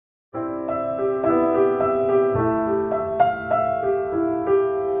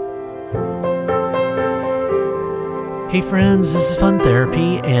Hey friends, this is Fun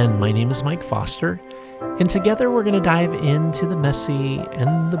Therapy, and my name is Mike Foster, and together we're going to dive into the messy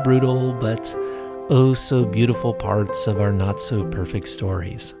and the brutal, but oh so beautiful parts of our not-so-perfect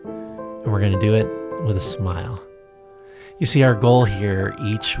stories. And we're going to do it with a smile. You see, our goal here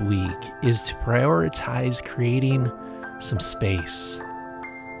each week is to prioritize creating some space.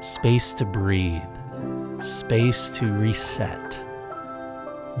 Space to breathe, space to reset,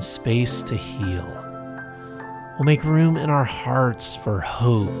 and space to heal. We'll make room in our hearts for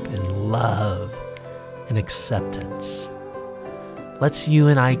hope and love and acceptance. Let's you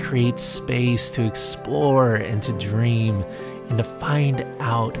and I create space to explore and to dream and to find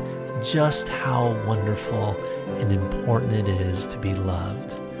out just how wonderful and important it is to be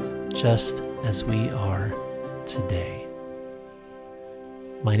loved, just as we are today.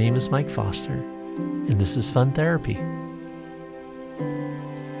 My name is Mike Foster, and this is Fun Therapy.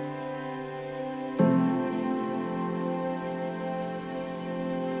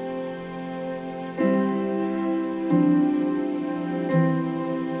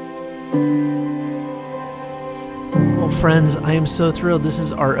 Friends, I am so thrilled. This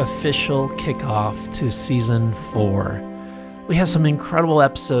is our official kickoff to Season 4. We have some incredible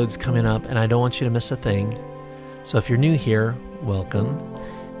episodes coming up, and I don't want you to miss a thing. So if you're new here, welcome.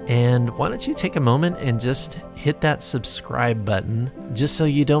 And why don't you take a moment and just hit that subscribe button, just so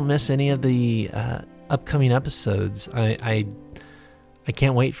you don't miss any of the upcoming episodes. I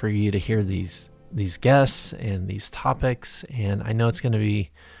can't wait for you to hear these guests and these topics, and I know it's going to be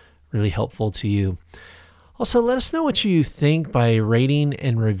really helpful to you. Also, let us know what you think by rating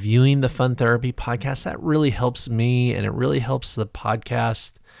and reviewing the Fun Therapy podcast. That really helps me, and it really helps the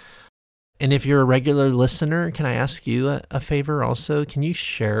podcast. And if you're a regular listener, can I ask you a favor also? Can you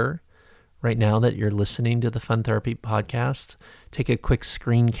share right now that you're listening to the Fun Therapy podcast? Take a quick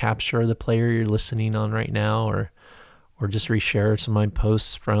screen capture of the player you're listening on right now, or just reshare some of my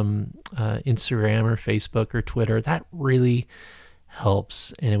posts from Instagram or Facebook or Twitter. That really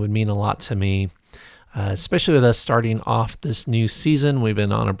helps, and it would mean a lot to me. Especially with us starting off this new season. We've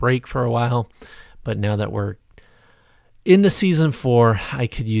been on a break for a while, but now that we're into Season 4, I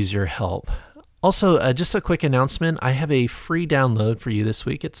could use your help. Also, just a quick announcement. I have a free download for you this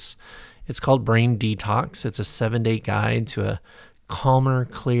week. It's called Brain Detox. It's a 7-day guide to a calmer,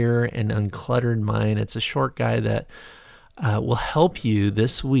 clear, and uncluttered mind. It's a short guide that will help you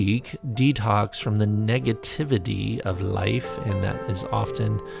this week detox from the negativity of life, and that is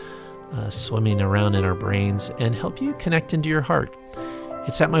often swimming around in our brains, and help you connect into your heart.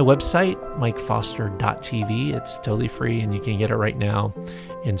 It's at my website, mikefoster.tv. It's totally free, and you can get it right now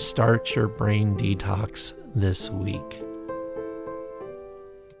and start your brain detox this week.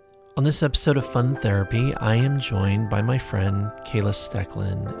 On this episode of Fun Therapy, I am joined by my friend Kayla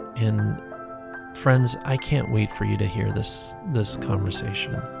Stecklin. And friends, I can't wait for you to hear this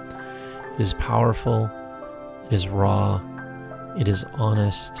conversation. It is powerful, it is raw, it is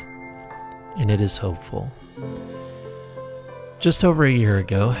honest, and it is hopeful. Just over a year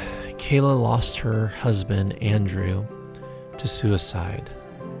ago, Kayla lost her husband, Andrew, to suicide.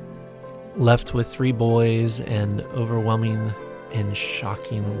 Left with 3 boys and overwhelming and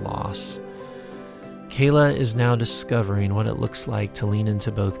shocking loss, Kayla is now discovering what it looks like to lean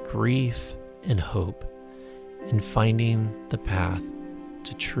into both grief and hope, and finding the path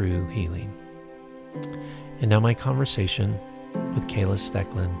to true healing. And now my conversation with Kayla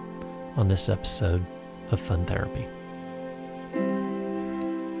Stecklin on this episode of Fun Therapy.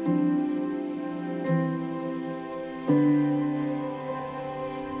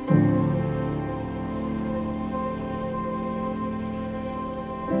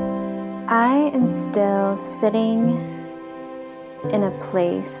 I am still sitting in a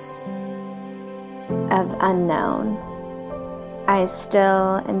place of unknown. I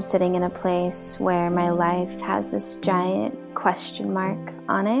still am sitting in a place where my life has this giant question mark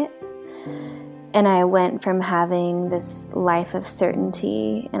on it. And I went from having this life of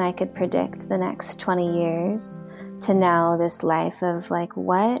certainty and I could predict the next 20 years to now this life of like,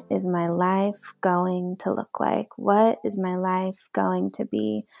 what is my life going to look like? What is my life going to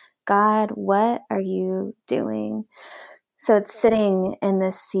be? God, what are you doing? So it's sitting in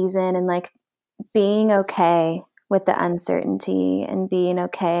this season and like being okay with the uncertainty and being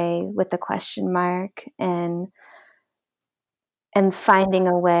okay with the question mark and finding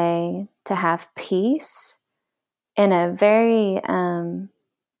a way to have peace in a very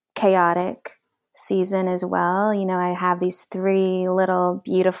chaotic season as well. You know, I have these 3 little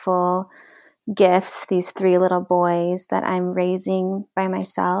beautiful gifts, these 3 little boys that I'm raising by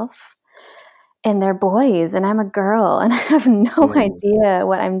myself. and they're boys and I'm a girl and I have no idea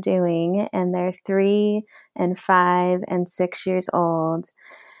what I'm doing. And they're 3 and 5 and 6 years old.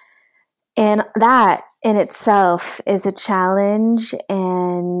 And that in itself is a challenge,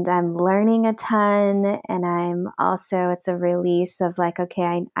 and I'm learning a ton. And I'm also, it's a release of like,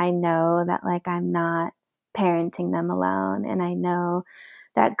 okay, I know that like I'm not parenting them alone. And I know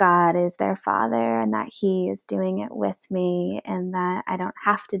that God is their father and that he is doing it with me and that I don't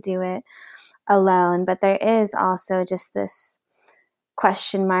have to do it alone. But there is also just this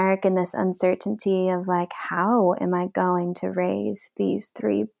question mark and this uncertainty of like, how am I going to raise these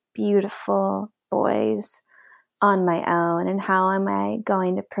 3 beautiful boys on my own? And how am I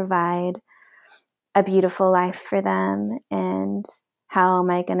going to provide a beautiful life for them? And how am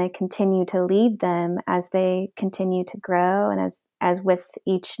I going to continue to lead them as they continue to grow? And as with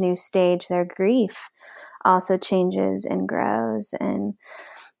each new stage, their grief also changes and grows. And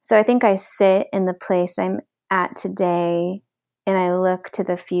so I think I sit in the place I'm at today and I look to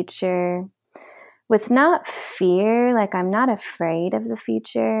the future with not fear, like I'm not afraid of the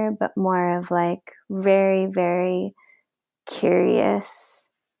future, but more of like very, very curious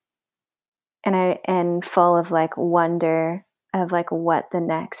and full of like wonder of like what the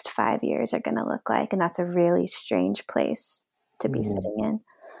next 5 years are going to look like. And that's a really strange place to be sitting in.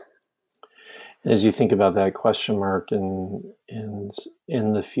 And as you think about that question mark and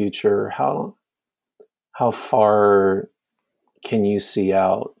in the future, how far can you see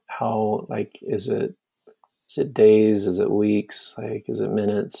out? How, like, is it days? Is it weeks? Like, is it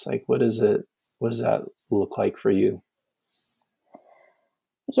minutes? Like, what does that look like for you?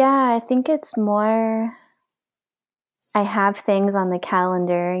 Yeah, I think it's more, I have things on the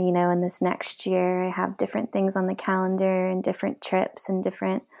calendar, you know, in this next year, I have different things on the calendar and different trips and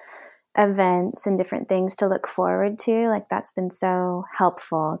different events and different things to look forward to. Like that's been so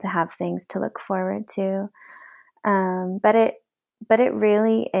helpful to have things to look forward to. But it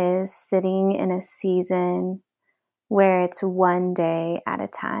really is sitting in a season where it's one day at a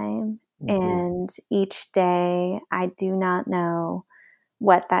time. And each day I do not know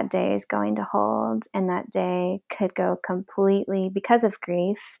what that day is going to hold. And that day could go completely, because of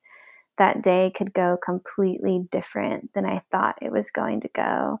grief, that day could go completely different than I thought it was going to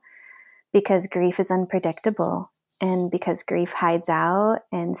go, because grief is unpredictable and because grief hides out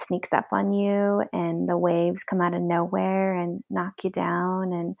and sneaks up on you and the waves come out of nowhere and knock you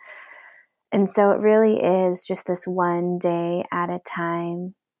down. And so it really is just this one day at a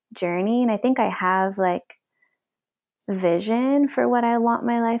time journey. And I think I have like vision for what I want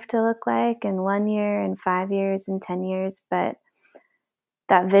my life to look like in 1 year and 5 years and 10 years, but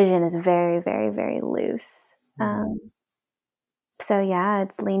that vision is very, very, very loose. So yeah,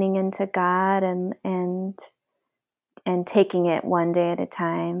 it's leaning into God and taking it one day at a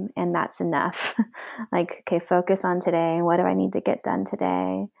time, and that's enough. Like, okay, focus on today. What do I need to get done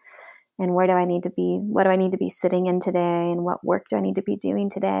today? And where do I need to be? What do I need to be sitting in today? And what work do I need to be doing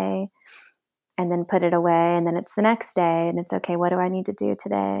today? And then put it away. And then it's the next day, and it's okay, what do I need to do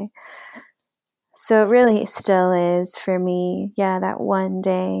today? So it really still is for me, yeah, that one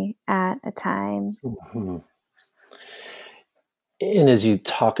day at a time. And as you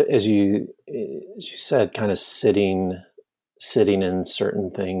said, kind of sitting in certain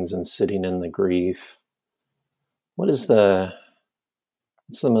things and sitting in the grief, what's the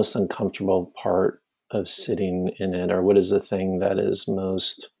most uncomfortable part of sitting in it? Or what is the thing that is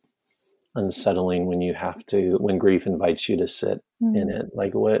most unsettling when grief invites you to sit in it?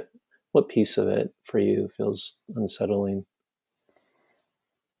 Like what piece of it for you feels unsettling?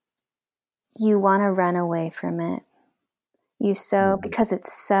 You want to run away from it. Because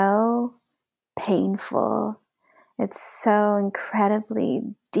it's so painful. It's so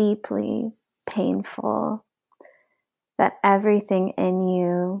incredibly, deeply painful that everything in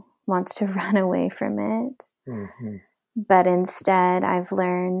you wants to run away from it. But instead, I've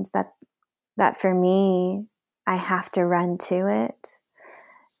learned that for me, I have to run to it.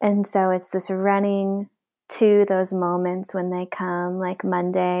 And so it's this running to those moments when they come, like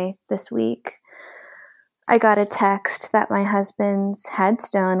Monday this week. I got a text that my husband's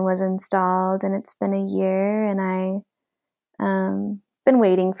headstone was installed, and it's been a year, and I been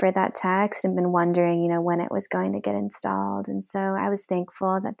waiting for that text and been wondering, when it was going to get installed. And so I was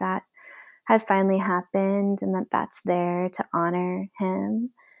thankful that had finally happened and that that's there to honor him.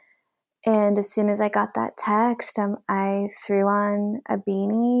 And as soon as I got that text, I threw on a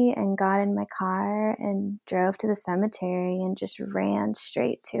beanie and got in my car and drove to the cemetery and just ran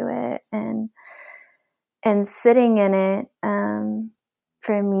straight to it. And sitting in it,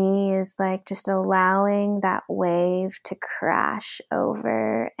 for me is like just allowing that wave to crash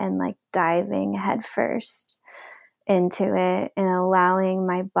over and like diving headfirst into it and allowing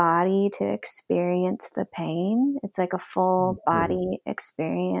my body to experience the pain. It's like a full body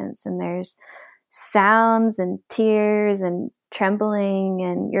experience, and there's sounds and tears and trembling,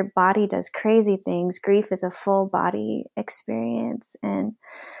 and your body does crazy things. Grief is a full body experience, and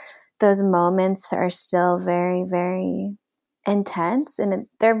those moments are still very, very intense, and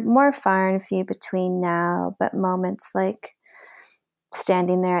they're more far and few between now. But moments like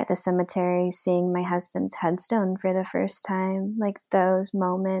standing there at the cemetery, seeing my husband's headstone for the first time, like those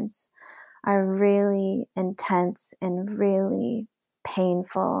moments are really intense and really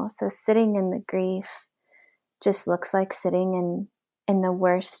painful. So sitting in the grief just looks like sitting in the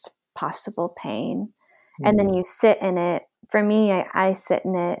worst possible pain. And then you sit in it. For me, I sit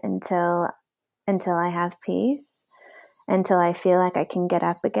in it until I have peace, until I feel like I can get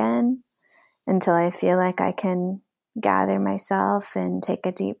up again, until I feel like I can gather myself and take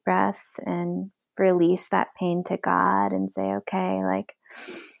a deep breath and release that pain to God and say, okay, like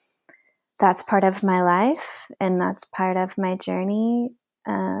that's part of my life and that's part of my journey.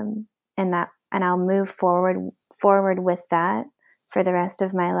 And I'll move forward with that for the rest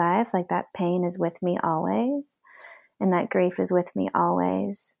of my life. Like that pain is with me always, and that grief is with me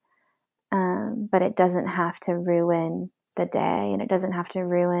always. But it doesn't have to ruin the day, and it doesn't have to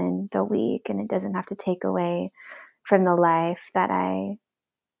ruin the week, and it doesn't have to take away from the life that I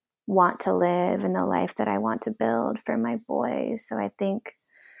want to live and the life that I want to build for my boys. So I think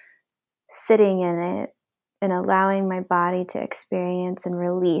sitting in it and allowing my body to experience and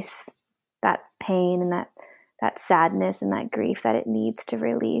release that pain and that sadness and that grief that it needs to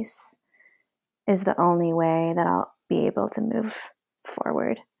release is the only way that I'll be able to move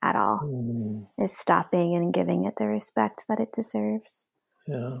forward at all, is stopping and giving it the respect that it deserves.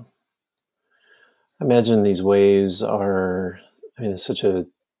 Yeah. I imagine these waves are, it's such a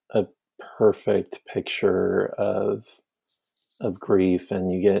perfect picture of grief,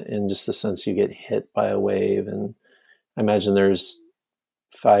 and you get in just the sense you get hit by a wave. And I imagine there's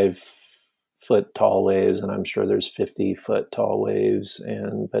 5-foot tall waves, and I'm sure there's 50-foot tall waves.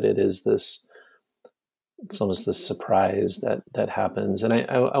 But it is it's almost this surprise that happens. And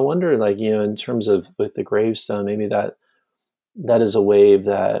I wonder, like, in terms of with the gravestone, maybe that is a wave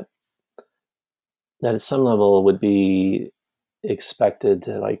that at some level would be expected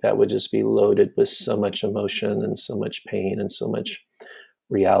to, like, that would just be loaded with so much emotion and so much pain and so much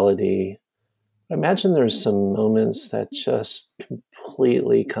reality. I imagine there's some moments that just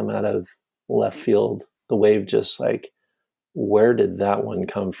completely come out of left field. The wave just like, where did that one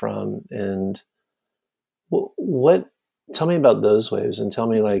come from? And tell me about those waves, and tell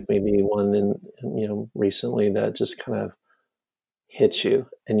me like maybe one in recently that just kind of hit you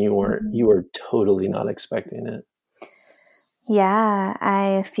and you were totally not expecting it. Yeah,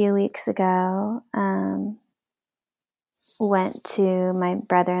 a few weeks ago went to my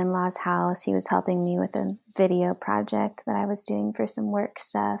brother-in-law's house. He was helping me with a video project that I was doing for some work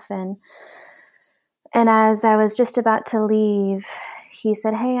stuff, and as I was just about to leave, he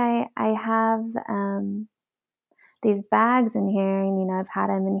said, "Hey, I have these bags in here, and I've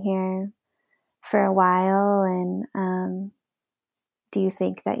had them in here for a while, and do you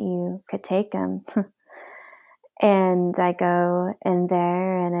think that you could take them?" And I go in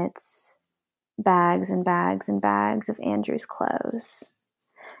there, and it's bags and bags and bags of Andrew's clothes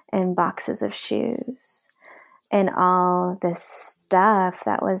and boxes of shoes and all this stuff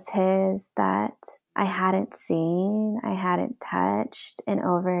that was his that I hadn't seen, I hadn't touched in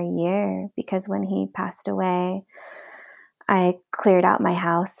over a year, because when he passed away, I cleared out my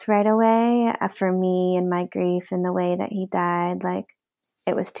house right away. For me and my grief and the way that he died, like,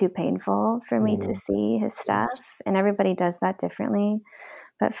 it was too painful for me to see his stuff. And everybody does that differently.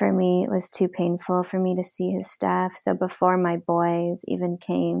 But for me, it was too painful for me to see his stuff. So before my boys even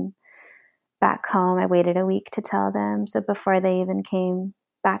came back home, I waited a week to tell them. So before they even came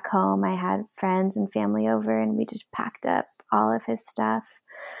back home, I had friends and family over, and we just packed up all of his stuff,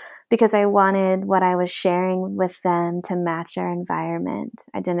 because I wanted what I was sharing with them to match our environment.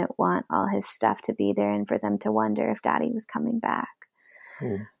 I didn't want all his stuff to be there and for them to wonder if Daddy was coming back.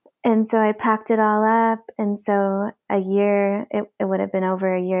 And so I packed it all up. And so it would have been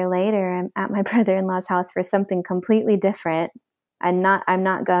over a year later, I'm at my brother-in-law's house for something completely different. I'm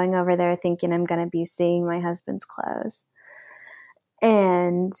not going over there thinking I'm going to be seeing my husband's clothes.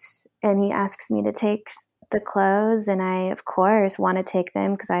 And he asks me to take the clothes, and I, of course, want to take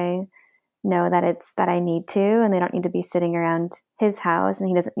them because I know that I need to, and they don't need to be sitting around his house, and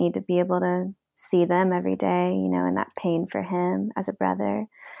he doesn't need to be able to see them every day, and that pain for him as a brother.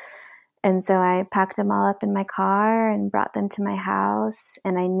 And so I packed them all up in my car and brought them to my house.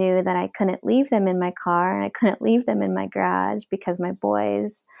 And I knew that I couldn't leave them in my car and I couldn't leave them in my garage because my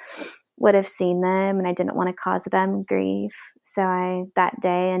boys would have seen them and I didn't want to cause them grief. So that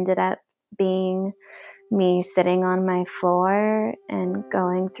day ended up being me sitting on my floor and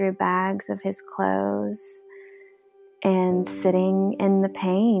going through bags of his clothes and sitting in the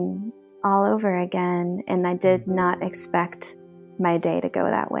pain all over again. And I did not expect my day to go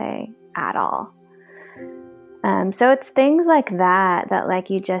that way at all. So it's things like that like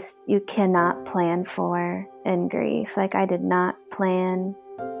you cannot plan for in grief. Like I did not plan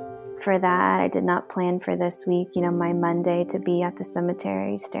for that. I did not plan for this week, my Monday to be at the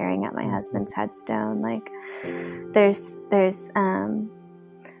cemetery staring at my husband's headstone. Like there's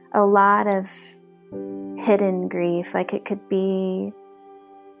a lot of hidden grief. Like it could be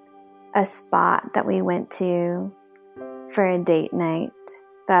a spot that we went to for a date night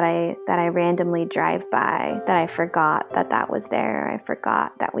that I randomly drive by, that I forgot that was there. I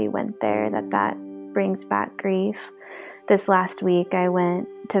forgot that we went there, that brings back grief. This last week I went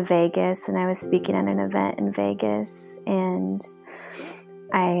to Vegas and I was speaking at an event in Vegas, and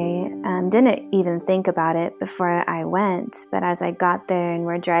I didn't even think about it before I went, but as I got there and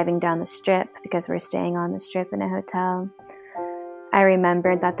we're driving down the strip, because we're staying on the strip in a hotel, I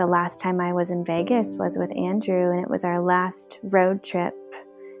remembered that the last time I was in Vegas was with Andrew, and it was our last road trip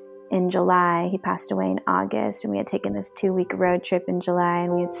in July. He passed away in August, and we had taken this 2-week road trip in July,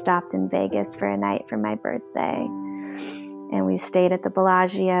 and we had stopped in Vegas for a night for my birthday. And we stayed at the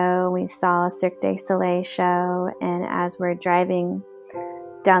Bellagio, we saw a Cirque du Soleil show, and as we're driving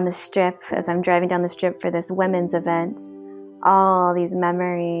down the strip, as I'm driving down the strip for this women's event, all these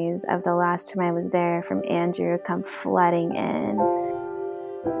memories of the last time I was there from Andrew come flooding in.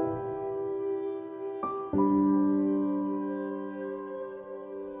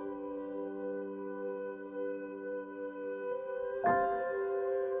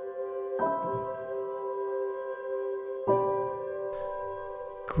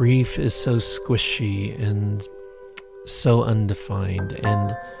 Grief is so squishy and so undefined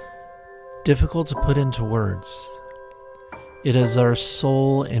and difficult to put into words. It is our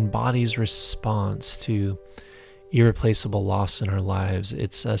soul and body's response to irreplaceable loss in our lives.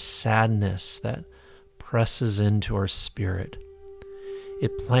 It's a sadness that presses into our spirit.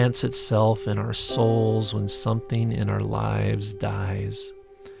 It plants itself in our souls when something in our lives dies.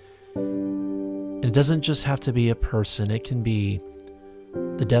 It doesn't just have to be a person. It can be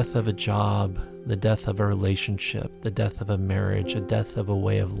the death of a job, the death of a relationship, the death of a marriage, a death of a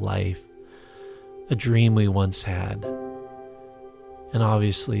way of life, a dream we once had, and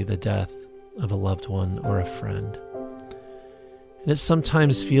obviously the death of a loved one or a friend. And it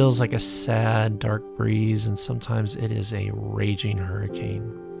sometimes feels like a sad, dark breeze, and sometimes it is a raging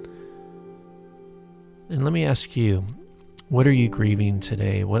hurricane. And let me ask you, what are you grieving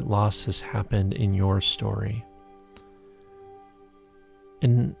today? What loss has happened in your story?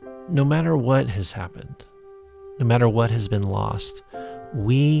 And no matter what has happened, no matter what has been lost,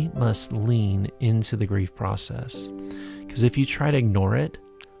 we must lean into the grief process. Because if you try to ignore it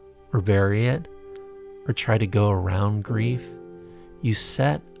or bury it or try to go around grief, you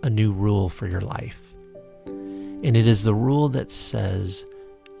set a new rule for your life. And it is the rule that says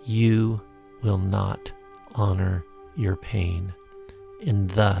you will not honor your pain, and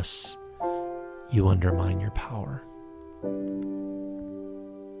thus you undermine your power.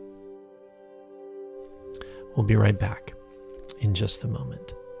 We'll be right back in just a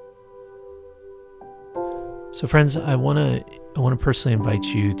moment. So friends, I want to personally invite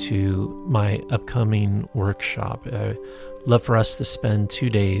you to my upcoming workshop. I'd love for us to spend 2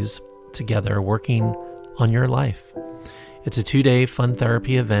 days together working on your life. It's a 2-day fun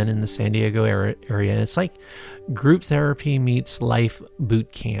therapy event in the San Diego area. It's like group therapy meets life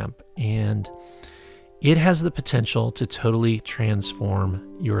boot camp, and it has the potential to totally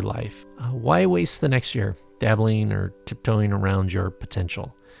transform your life. Why waste the next year dabbling or tiptoeing around your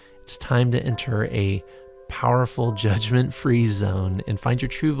potential? It's time to enter a powerful judgment-free zone and find your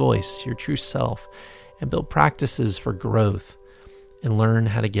true voice, your true self, and build practices for growth and learn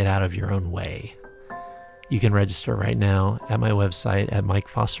how to get out of your own way. You can register right now at my website at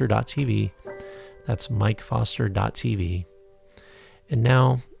mikefoster.tv. That's mikefoster.tv. And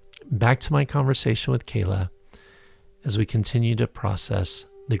now back to my conversation with Kayla as we continue to process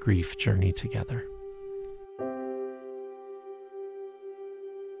the grief journey together.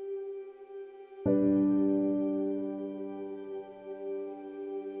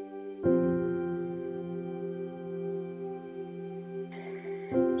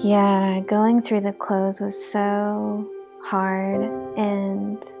 Yeah, going through the clothes was so hard,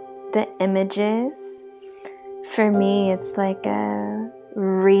 and the images, for me, it's like a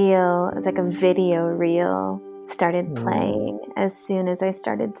video reel started playing as soon as I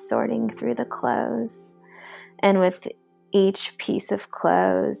started sorting through the clothes. And with each piece of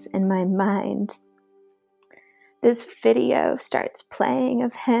clothes in my mind, this video starts playing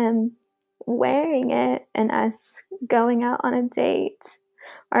of him wearing it and us going out on a date,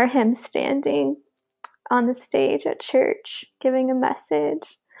 or him standing on the stage at church giving a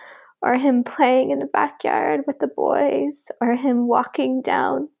message, or him playing in the backyard with the boys, or him walking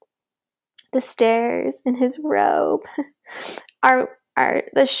down the stairs in his robe.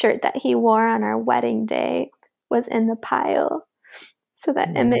 The shirt that he wore on our wedding day was in the pile. So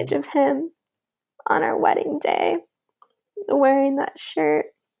that image of him on our wedding day wearing that shirt.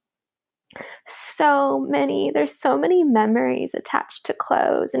 There's so many memories attached to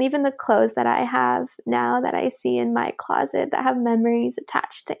clothes, and even the clothes that I have now that I see in my closet that have memories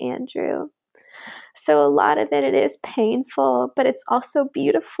attached to Andrew. So a lot of it is painful, but it's also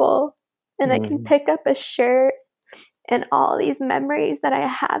beautiful. And I can pick up a shirt and all these memories that I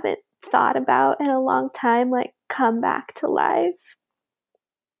haven't thought about in a long time, like, come back to life.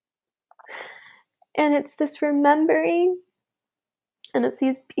 And it's this remembering, and it's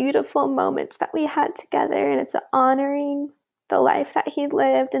these beautiful moments that we had together, and it's honoring the life that he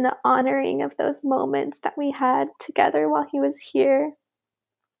lived and the honoring of those moments that we had together while he was here.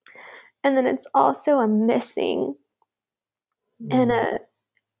 And then it's also a missing and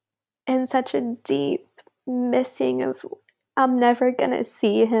such a deep missing of, I'm never gonna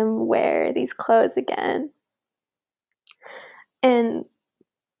see him wear these clothes again. And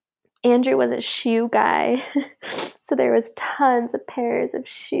Andrew was a shoe guy, so there was tons of pairs of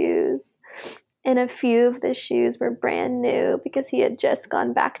shoes, and a few of the shoes were brand new because he had just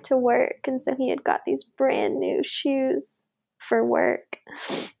gone back to work, and so he had got these brand new shoes for work.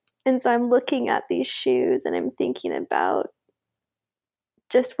 And so I'm looking at these shoes and I'm thinking about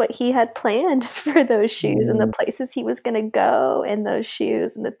just what he had planned for those shoes and the places he was going to go in those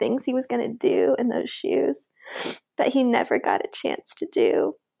shoes and the things he was going to do in those shoes that he never got a chance to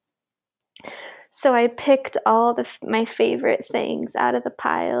do. So I picked all my favorite things out of the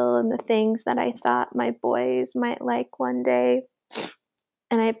pile and the things that I thought my boys might like one day,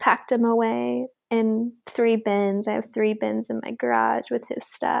 and I packed them away in 3 bins. I have 3 bins in my garage with his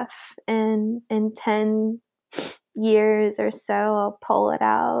stuff, and in 10 years or so I'll pull it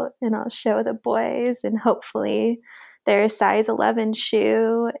out and I'll show the boys, and hopefully they're a size 11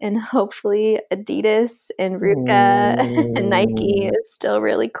 shoe, and hopefully Adidas and Ruka and Nike is still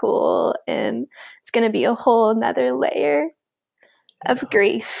really cool, and it's going to be a whole nother layer of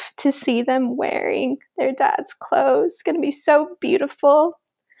grief to see them wearing their dad's clothes. It's going to be so beautiful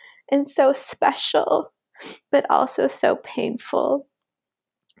and so special, but also so painful.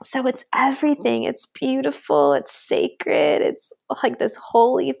 So it's everything. It's beautiful. It's sacred. It's like this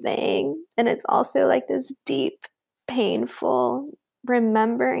holy thing. And it's also like this deep, painful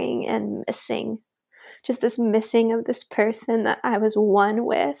remembering and missing. Just this missing of this person that I was one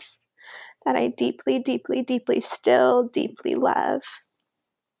with, that I deeply, deeply, deeply still deeply love.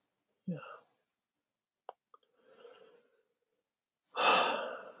 Yeah.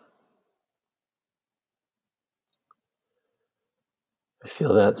 I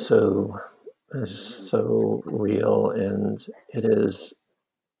feel that is so real, and it is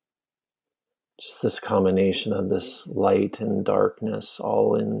just this combination of this light and darkness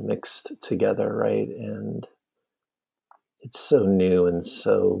all in mixed together, right? And it's so new and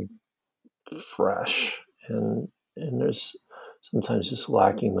so fresh, and there's sometimes just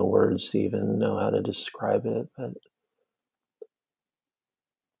lacking the words to even know how to describe it. But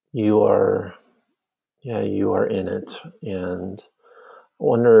you are in it. And I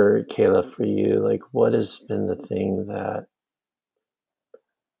wonder, Kayla, for you, like, what has been the thing that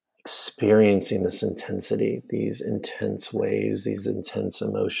experiencing this intensity, these intense waves, these intense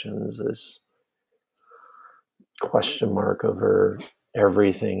emotions, this question mark over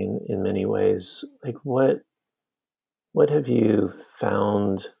everything in many ways, like, what have you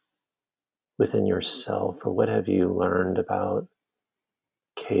found within yourself, or what have you learned about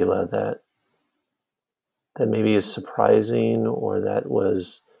Kayla that maybe is surprising, or that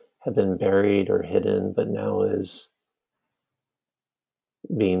had been buried or hidden but now is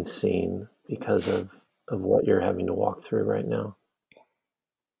being seen because of what you're having to walk through right now?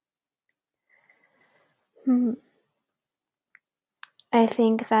 I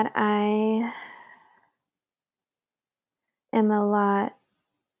think that I am a lot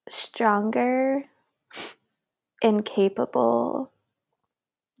stronger and capable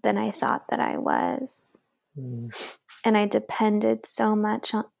than I thought that I was. Mm. And I depended so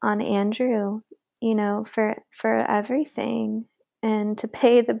much on Andrew, for everything, and to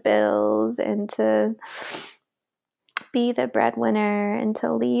pay the bills, and to be the breadwinner, and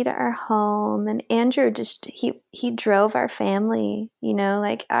to lead our home. And Andrew just he drove our family,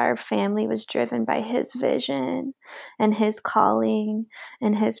 like our family was driven by his vision and his calling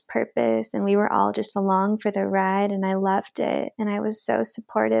and his purpose, and we were all just along for the ride, and I loved it, and I was so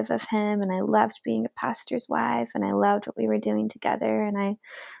supportive of him, and I loved being a pastor's wife, and I loved what we were doing together, and I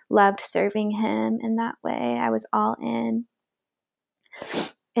loved serving him in that way. I was all in.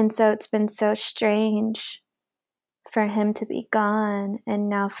 And so it's been so strange for him to be gone, and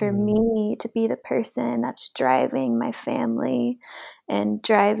now for me to be the person that's driving my family and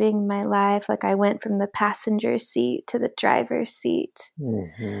driving my life. Like, I went from the passenger seat to the driver's seat,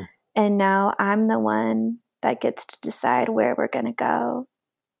 Mm-hmm. and now I'm the one that gets to decide where we're going to go.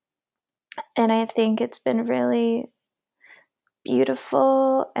 And I think it's been really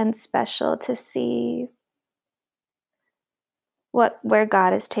beautiful and special to see where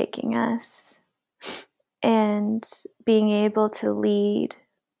God is taking us, and being able to lead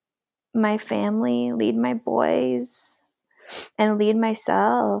my family, lead my boys, and lead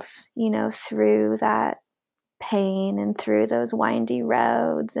myself, through that pain, and through those windy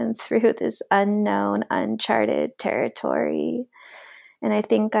roads, and through this unknown, uncharted territory. And I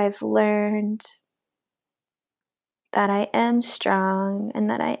think I've learned that I am strong, and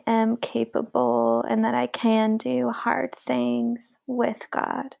that I am capable, and that I can do hard things with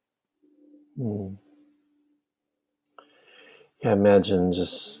God. Mm. Yeah, imagine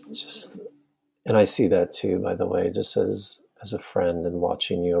just, and I see that too, by the way, just as a friend and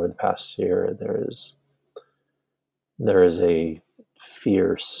watching you over the past year, there is a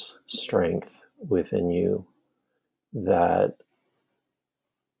fierce strength within you that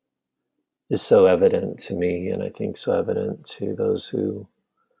is so evident to me, and I think so evident to those who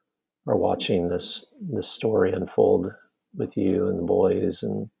are watching this story unfold with you and the boys.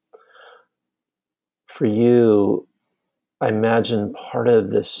 And for you, I imagine part of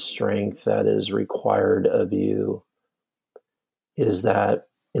this strength that is required of you is that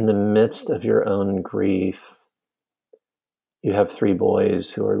in the midst of your own grief, you have 3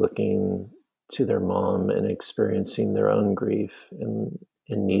 boys who are looking to their mom and experiencing their own grief, and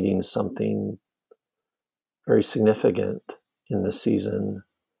needing something very significant in this season.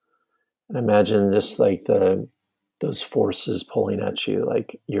 And imagine just like those forces pulling at you,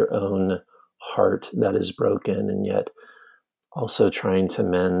 like your own heart that is broken, and yet also trying to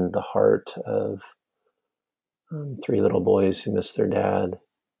mend the heart of 3 little boys who miss their dad.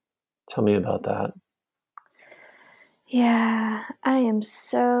 Tell me about that. Yeah, I am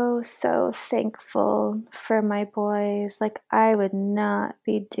so, so thankful for my boys. Like, I would not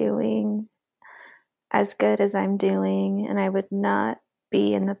be doing as good as I'm doing, and I would not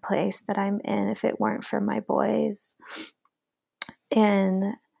be in the place that I'm in if it weren't for my boys.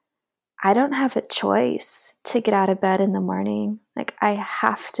 And I don't have a choice to get out of bed in the morning. Like, I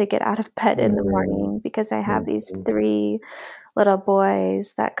have to get out of bed in the morning because I have these 3 little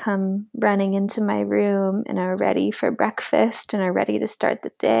boys that come running into my room and are ready for breakfast, and are ready to start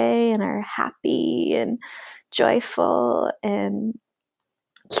the day, and are happy and joyful and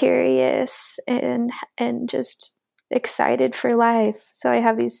curious and just excited for life. So I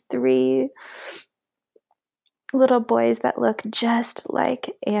have these 3 little boys that look just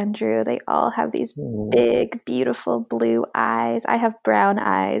like Andrew. They all have these big, beautiful blue eyes. I have brown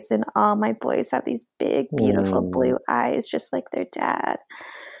eyes, and all my boys have these big, beautiful blue eyes, just like their dad.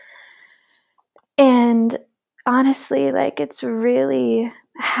 And honestly, like, it's really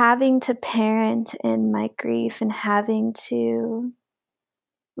having to parent in my grief, and having to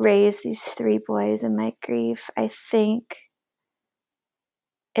raise these 3 boys in my grief. I think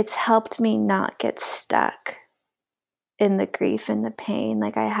it's helped me not get stuck in the grief and the pain.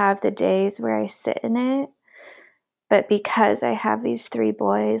 Like, I have the days where I sit in it, but because I have these 3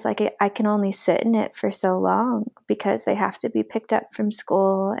 boys, like, I can only sit in it for so long, because they have to be picked up from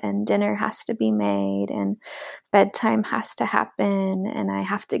school, and dinner has to be made, and bedtime has to happen, and I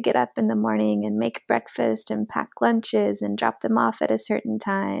have to get up in the morning and make breakfast and pack lunches and drop them off at a certain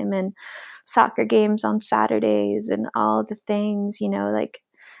time, and soccer games on Saturdays, and all the things, like,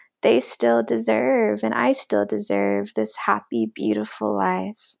 they still deserve, and I still deserve, this happy, beautiful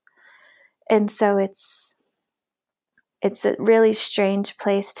life. And so it's a really strange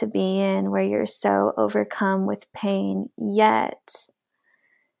place to be in, where you're so overcome with pain, yet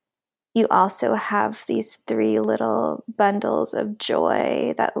you also have these 3 little bundles of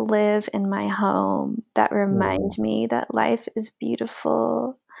joy that live in my home, that remind me that life is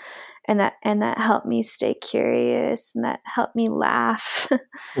beautiful, and that helped me stay curious, and that helped me laugh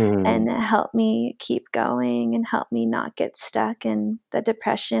Mm. and it helped me keep going and helped me not get stuck in the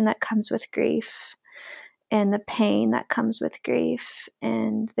depression that comes with grief and the pain that comes with grief.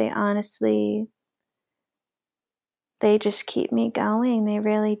 And they just keep me going. They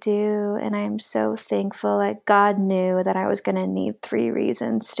really do. And I'm so thankful. Like, God knew that I was going to need 3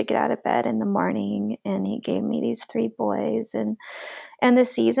 reasons to get out of bed in the morning. And He gave me these 3 boys. And the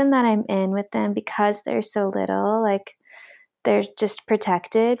season that I'm in with them, because they're so little, like, they're just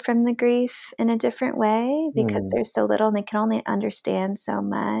protected from the grief in a different way because they're so little and they can only understand so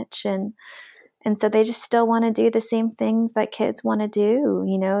much. And so they just still want to do the same things that kids want to do.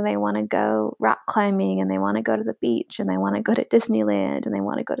 You know, they want to go rock climbing and they want to go to the beach and they want to go to Disneyland and they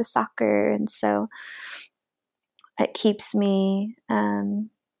want to go to soccer. And so it keeps me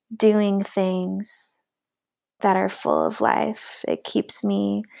doing things that are full of life. It keeps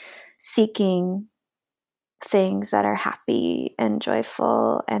me seeking things that are happy and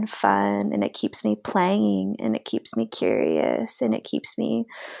joyful and fun. And it keeps me playing and it keeps me curious and it keeps me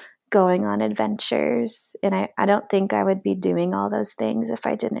going on adventures. And I don't think I would be doing all those things if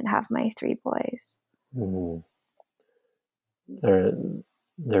I didn't have my 3 boys. Mm.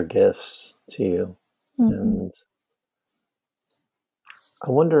 They're gifts to you. Mm-hmm. And I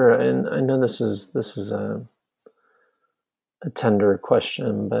wonder, and I know this is a tender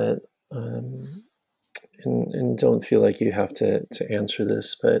question, but and don't feel like you have to answer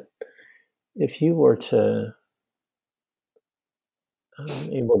this, but if you were to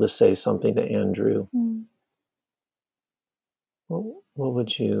able to say something to Andrew, what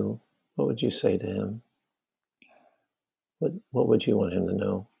would you say to him? What would you want him to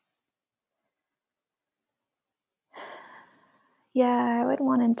know? Yeah, I would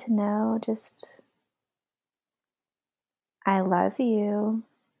want him to know just, I love you.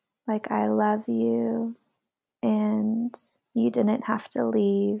 Like, I love you. And you didn't have to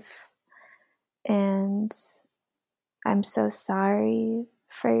leave. And I'm so sorry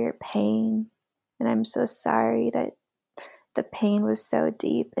for your pain. And I'm so sorry that the pain was so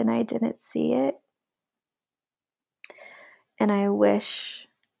deep and I didn't see it. And I wish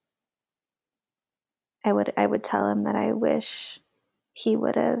I would tell him that I wish he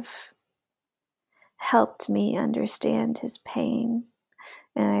would have helped me understand his pain.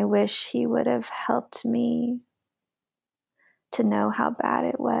 And I wish he would have helped me to know how bad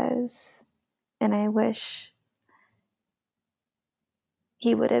it was. And I wish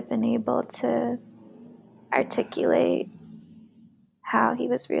he would have been able to articulate how he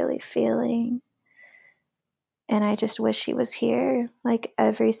was really feeling. And I just wish he was here. Like,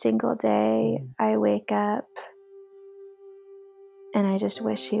 every single day I wake up and I just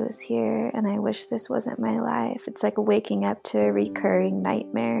wish he was here, and I wish this wasn't my life. It's like waking up to a recurring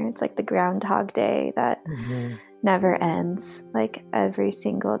nightmare. It's like the Groundhog Day that never ends. Like, every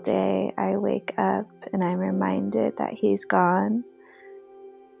single day I wake up and I'm reminded that he's gone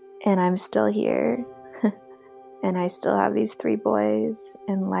and I'm still here. And I still have these 3 boys,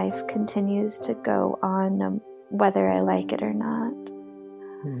 and life continues to go on whether I like it or not.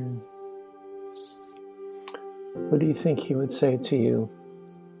 What do you think he would say to you?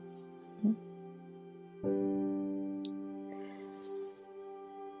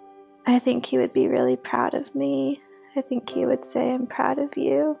 I think he would be really proud of me. I think he would say, I'm proud of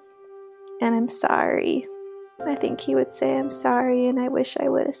you, and I'm sorry. I think he would say, I'm sorry, and I wish I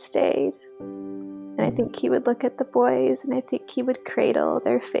would have stayed. And I think he would look at the boys, and I think he would cradle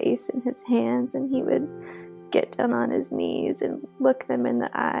their face in his hands, and he would get down on his knees and look them in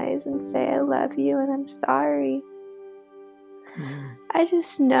the eyes and say, I love you and I'm sorry. I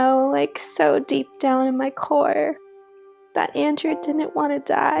just know, like, so deep down in my core, that Andrew didn't want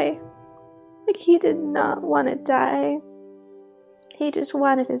to die. Like, he did not want to die. He just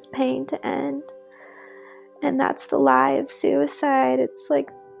wanted his pain to end. And that's the lie of suicide. It's like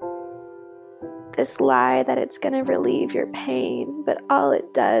this lie that it's going to relieve your pain, but all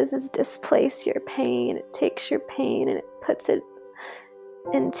it does is displace your pain. It takes your pain and it puts it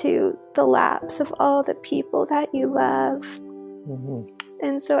into the laps of all the people that you love.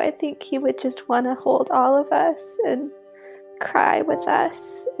 And so I think he would just want to hold all of us and cry with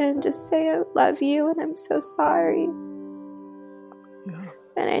us and just say, I love you and I'm so sorry. Yeah.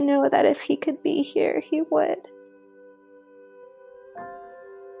 And I know that if he could be here, he would.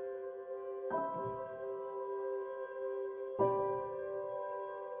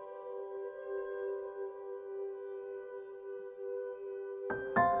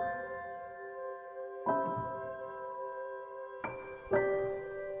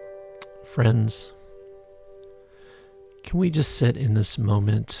 Friends, Can we just sit in this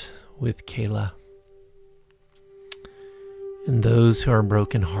moment with Kayla and those who are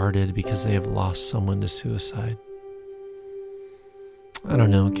brokenhearted because they have lost someone to suicide? I don't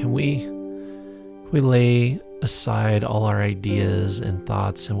know, can we lay aside all our ideas and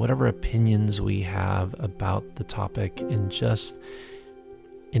thoughts and whatever opinions we have about the topic and just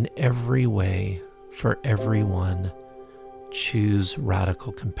in every way, for everyone, choose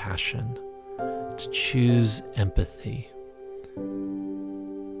radical compassion, to choose empathy.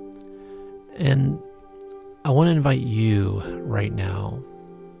 And I want to invite you right now,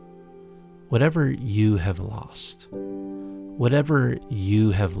 whatever you have lost, whatever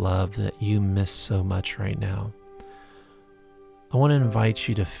you have loved that you miss so much right now, I want to invite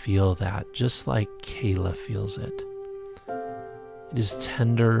you to feel that just like Kayla feels it. It is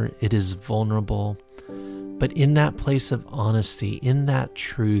tender, it is vulnerable, but in that place of honesty, in that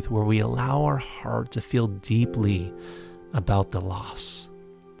truth where we allow our heart to feel deeply about the loss,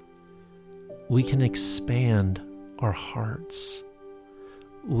 we can expand our hearts.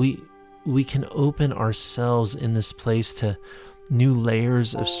 We can open ourselves in this place to new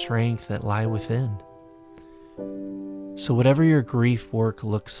layers of strength that lie within. So whatever your grief work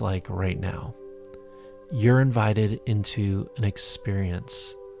looks like right now, you're invited into an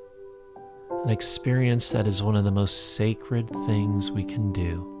experience that is one of the most sacred things we can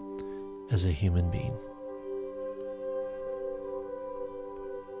do as a human being.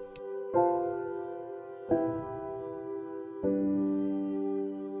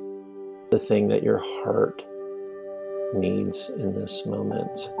 The thing that your heart needs in this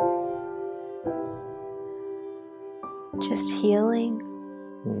moment. Just healing.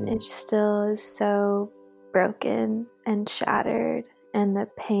 It still is so broken and shattered, and the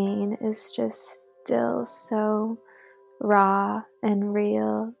pain is just still so raw and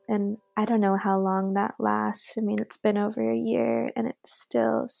real. And I don't know how long that lasts. I mean, it's been over a year and it's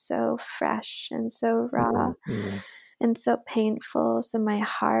still so fresh and so raw and so painful. So my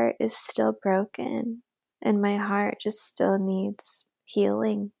heart is still broken, and my heart just still needs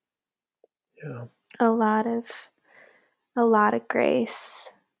healing. Yeah. A lot of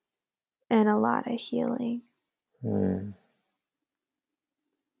grace and a lot of healing.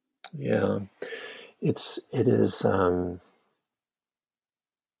 Yeah, it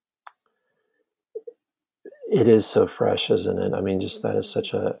is so fresh, isn't it? I mean, just that is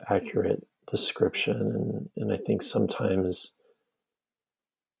such an accurate description, and I think sometimes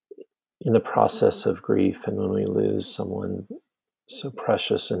in the process of grief and when we lose someone so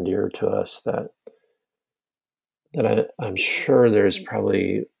precious and dear to us, I'm sure there's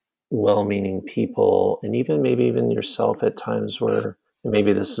probably well-meaning people, and maybe even yourself at times, where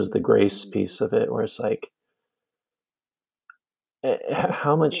maybe this is the grace piece of it, where it's like,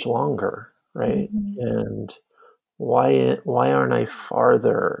 how much longer, right? And why aren't I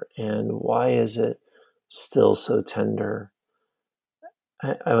farther? And why is it still so tender?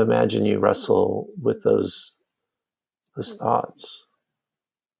 I imagine you wrestle with those thoughts.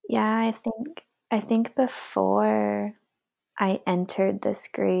 Yeah, I think before I entered this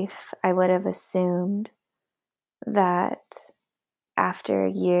grief, I would have assumed that after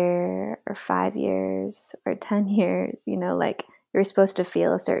a year or 5 years or 10 years, like you're supposed to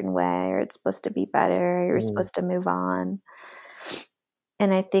feel a certain way, or it's supposed to be better, or you're supposed to move on.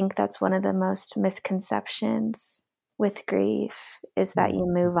 And I think that's one of the most misconceptions with grief, is that you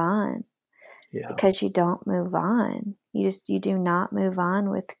move on. Yeah. Because you don't move on. You do not move on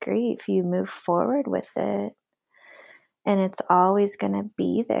with grief. You move forward with it. And it's always going to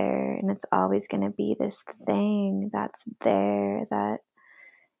be there. And it's always going to be this thing that's there that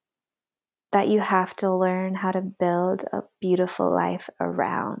you have to learn how to build a beautiful life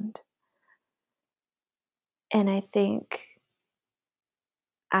around. And I think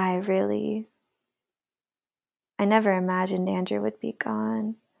I never imagined Andrew would be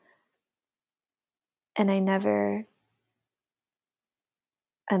gone. And I never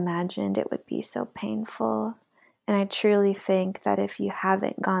imagined it would be so painful. And I truly think that if you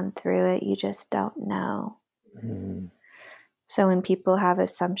haven't gone through it, you just don't know. So when people have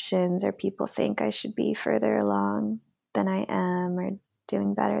assumptions, or people think I should be further along than I am, or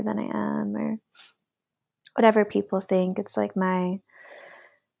doing better than I am, or whatever people think, it's like my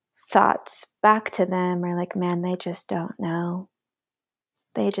thoughts back to them are like, man, they just don't know.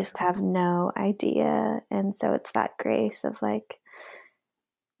 They just have no idea. And so it's that grace of like,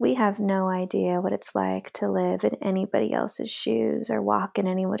 we have no idea what it's like to live in anybody else's shoes or walk in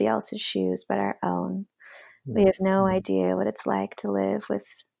anybody else's shoes but our own. We have no idea what it's like to live with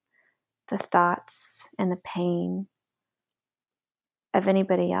the thoughts and the pain of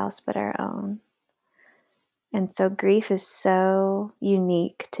anybody else but our own. And so grief is so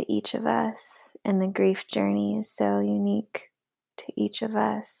unique to each of us, and the grief journey is so unique to each of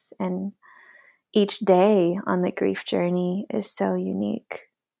us, and each day on the grief journey is so unique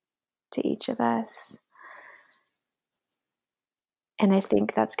to each of us. And I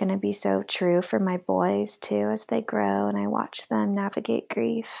think that's going to be so true for my boys too as they grow and I watch them navigate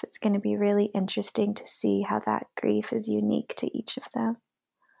grief. It's going to be really interesting to see how that grief is unique to each of them.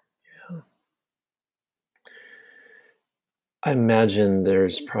 Yeah. I imagine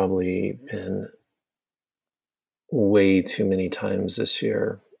there's probably been way too many times this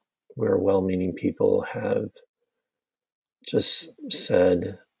year where well-meaning people have just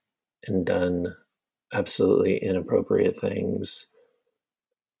said and done absolutely inappropriate things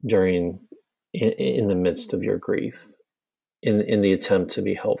in the midst of your grief, in the attempt to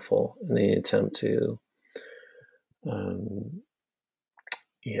be helpful, in the attempt to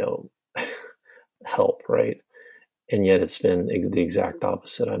help, right? And yet it's been the exact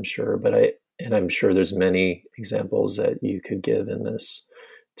opposite, I'm sure. I'm sure there's many examples that you could give in this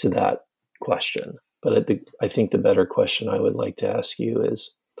to that question. But I think the better question I would like to ask you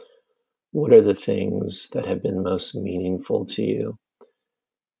is, what are the things that have been most meaningful to you,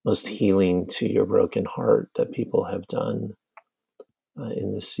 most healing to your broken heart that people have done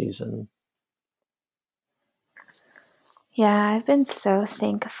in this season? Yeah, I've been so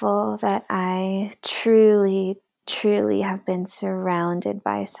thankful that I truly have been surrounded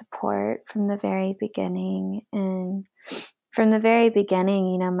by support from the very beginning. And from the very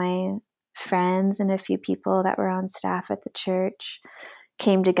beginning, my friends and a few people that were on staff at the church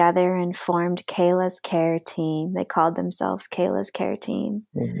came together and formed Kayla's Care Team. They called themselves Kayla's Care Team.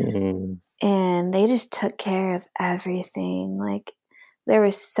 Mm-hmm. And they just took care of everything. Like, there were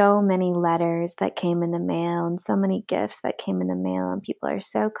so many letters that came in the mail and so many gifts that came in the mail, and people are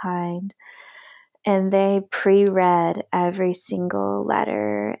so kind. And they pre-read every single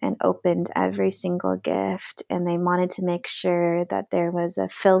letter and opened every single gift, and they wanted to make sure that there was a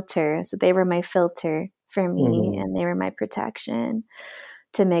filter. So they were my filter for me, mm-hmm. and they were my protection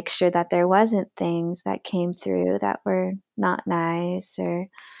to make sure that there wasn't things that came through that were not nice or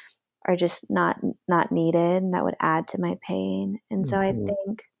just not needed, and that would add to my pain. And so I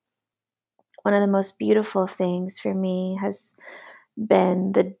think one of the most beautiful things for me has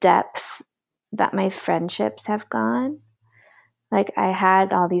been the depth that my friendships have gone. Like, I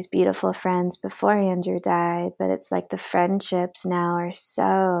had all these beautiful friends before Andrew died, but it's like the friendships now are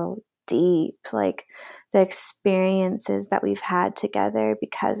so deep. Like, the experiences that we've had together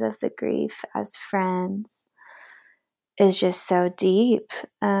because of the grief as friends is just so deep.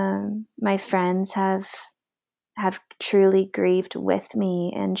 My friends have truly grieved with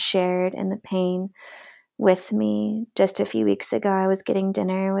me and shared in the pain with me. Just a few weeks ago, I was getting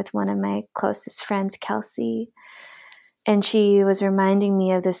dinner with one of my closest friends, Kelsey, and she was reminding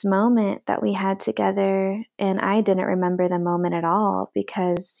me of this moment that we had together, and I didn't remember the moment at all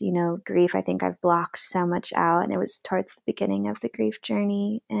because, grief, I think I've blocked so much out, and it was towards the beginning of the grief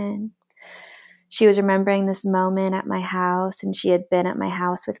journey. And she was remembering this moment at my house, and she had been at my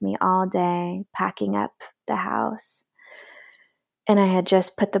house with me all day, packing up the house. And I had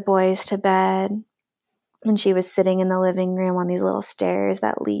just put the boys to bed, and she was sitting in the living room on these little stairs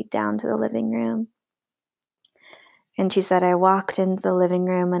that lead down to the living room. And she said, I walked into the living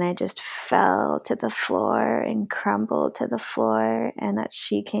room and I just fell to the floor and crumbled to the floor, and that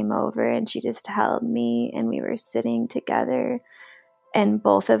she came over and she just held me, and we were sitting together and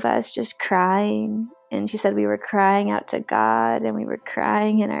both of us just crying. And she said we were crying out to God, and we were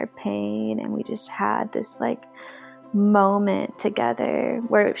crying in our pain, and we just had this moment together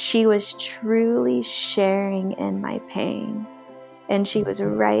where she was truly sharing in my pain. And she was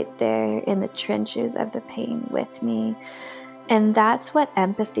right there in the trenches of the pain with me. And that's what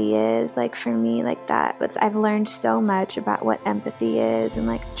empathy is, for me, that. I've learned so much about what empathy is,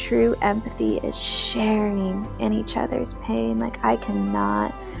 and true empathy is sharing in each other's pain. I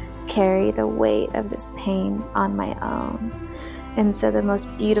cannot carry the weight of this pain on my own. And so the most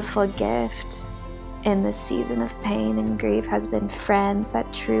beautiful gift in this season of pain and grief has been friends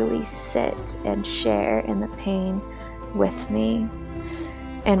that truly sit and share in the pain with me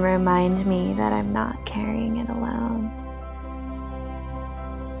and remind me that I'm not carrying it alone.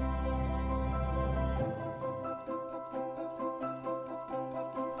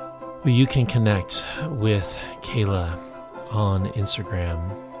 Well, you can connect with Kayla on Instagram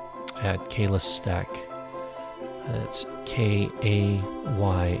at Kayla Steck. That's KAYLASTECK.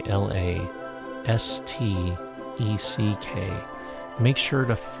 Make sure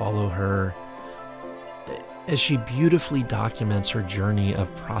to follow her. as she beautifully documents her journey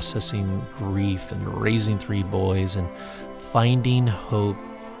of processing grief and raising 3 boys and finding hope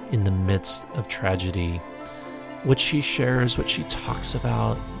in the midst of tragedy. What she shares, what she talks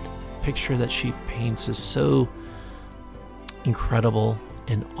about, the picture that she paints is so incredible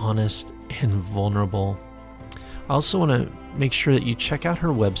and honest and vulnerable. I also want to make sure that you check out her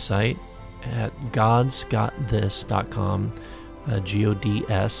website at godsgotthis.com,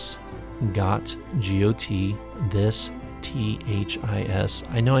 G-O-D-S, got, G-O-T, this, T-H-I-S.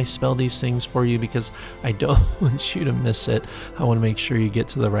 I know I spell these things for you because I don't want you to miss it. I want to make sure you get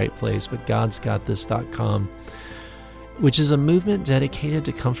to the right place, but godsgotthis.com, which is a movement dedicated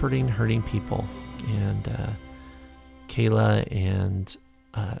to comforting hurting people. And Kayla and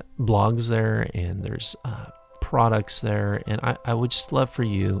blogs there, and there's products there, and I would just love for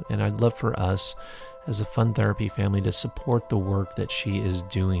you, and I'd love for us as a Fun Therapy family to support the work that she is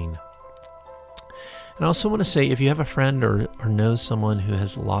doing. And I also want to say, if you have a friend or know someone who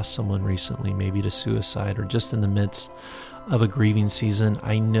has lost someone recently, maybe to suicide or just in the midst of a grieving season,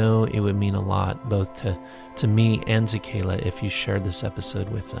 I know it would mean a lot both to me and to Kayla if you shared this episode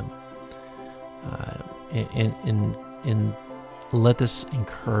with them. And let this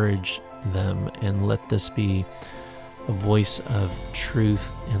encourage them, and let this be a voice of truth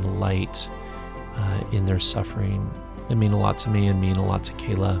and light in their suffering. It mean a lot to me and mean a lot to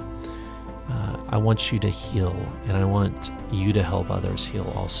Kayla. I want you to heal, and I want you to help others heal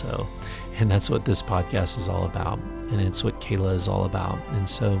also. And that's what this podcast is all about, and it's what Kayla is all about. And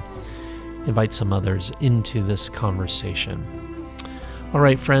so invite some others into this conversation. All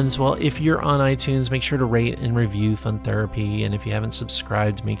right, friends. Well, if you're on iTunes, make sure to rate and review Fun Therapy. And if you haven't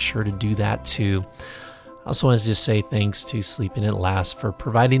subscribed, make sure to do that too. I also want to just say thanks to Sleeping at Last for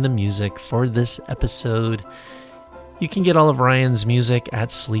providing the music for this episode. You can get all of Ryan's music at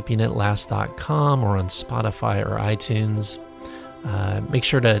sleepingatlast.com or on Spotify or iTunes. Make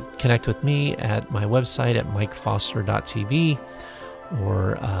sure to connect with me at my website at mikefoster.tv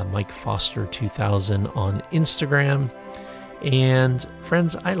or MikeFoster2000 on Instagram. And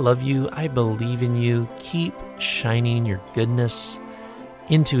friends, I love you. I believe in you. Keep shining your goodness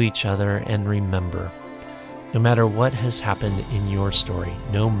into each other. And remember, no matter what has happened in your story,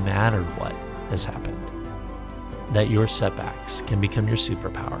 no matter what has happened, that your setbacks can become your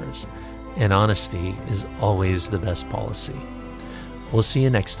superpowers. And honesty is always the best policy. We'll see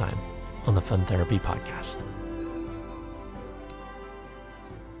you next time on the Fun Therapy Podcast.